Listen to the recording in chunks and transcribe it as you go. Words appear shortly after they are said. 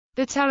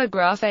The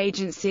Telegraph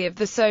Agency of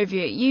the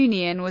Soviet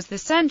Union was the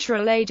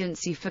central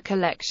agency for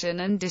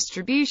collection and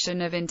distribution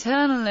of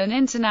internal and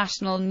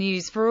international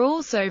news for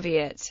all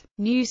Soviet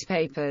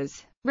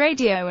newspapers,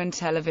 radio and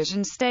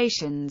television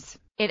stations.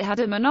 It had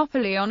a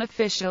monopoly on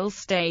official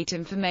state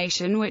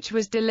information, which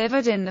was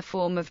delivered in the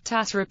form of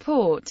TASS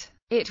report.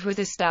 It was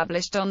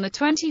established on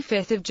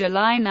 25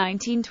 July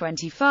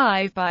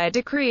 1925 by a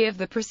decree of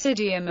the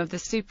Presidium of the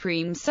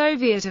Supreme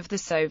Soviet of the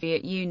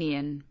Soviet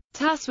Union.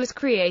 TASS was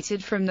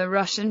created from the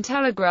Russian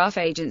Telegraph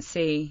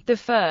Agency, the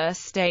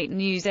first state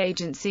news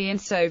agency in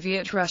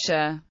Soviet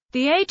Russia.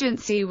 The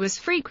agency was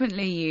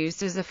frequently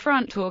used as a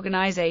front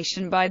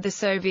organization by the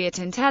Soviet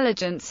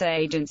intelligence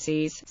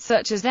agencies,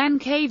 such as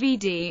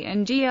NKVD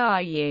and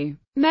GRU.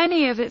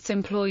 Many of its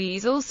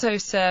employees also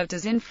served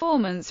as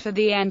informants for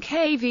the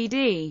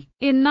NKVD.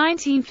 In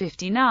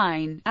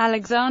 1959,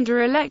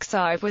 Alexander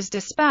Alexeyev was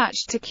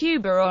dispatched to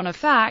Cuba on a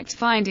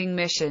fact-finding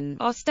mission,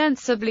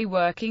 ostensibly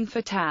working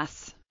for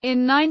TASS.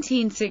 In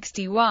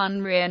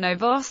 1961, RIA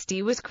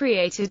Novosti was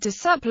created to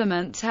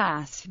supplement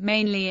TASS,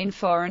 mainly in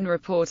foreign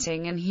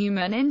reporting and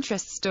human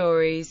interest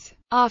stories.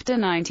 After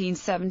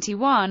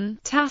 1971,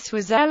 TASS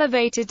was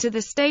elevated to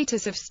the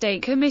status of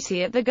state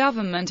committee at the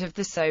government of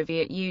the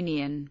Soviet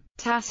Union.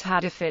 TASS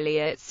had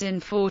affiliates in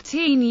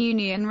 14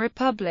 Union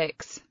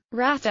republics: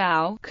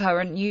 Ratau,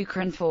 current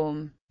Ukraine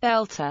form;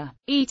 Belta,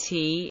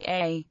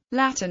 ETA,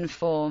 Latin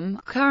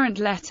form, current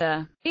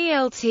Letta;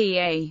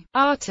 ELTA,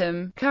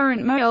 Artem,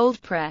 current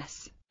Old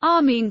Press;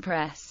 Armene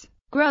Press,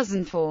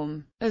 Gruzin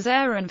form;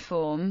 Azeran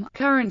form,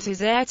 current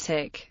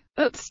Azertic;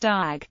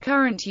 Upstag,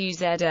 current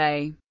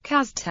UZA;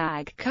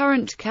 Kaztag,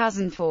 current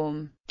Kazan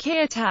form;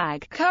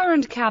 Kirtag,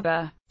 current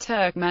Kaba;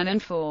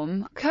 Turkmenin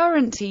form,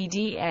 current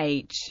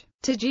TDH;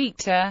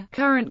 Tajikta,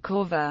 current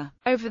Korva.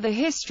 Over the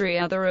history,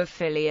 other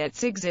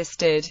affiliates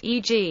existed,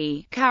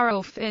 e.g.,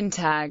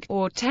 Karel-Fintag,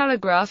 or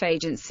Telegraph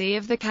Agency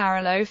of the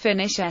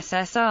Karelo-Finnish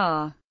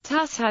SSR.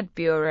 TASS had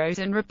bureaus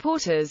and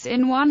reporters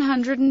in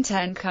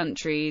 110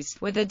 countries,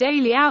 with a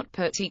daily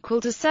output equal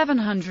to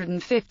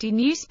 750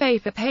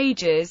 newspaper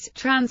pages,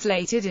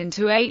 translated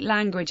into 8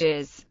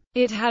 languages.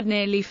 It had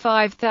nearly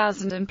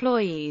 5,000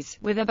 employees,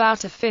 with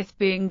about a fifth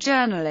being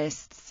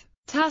journalists.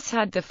 TASS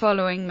had the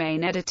following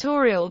main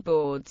editorial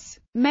boards: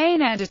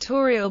 Main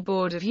Editorial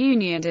Board of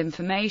Union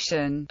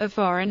Information, of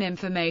Foreign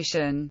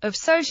Information, of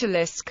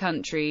Socialist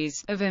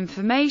Countries, of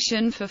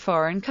Information for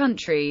Foreign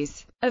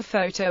Countries, of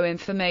Photo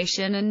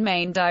Information, and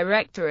Main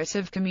Directorate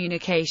of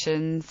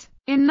Communications.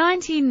 In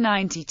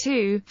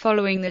 1992,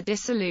 following the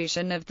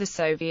dissolution of the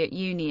Soviet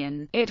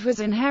Union, it was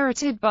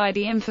inherited by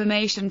the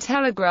Information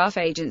Telegraph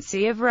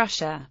Agency of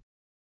Russia.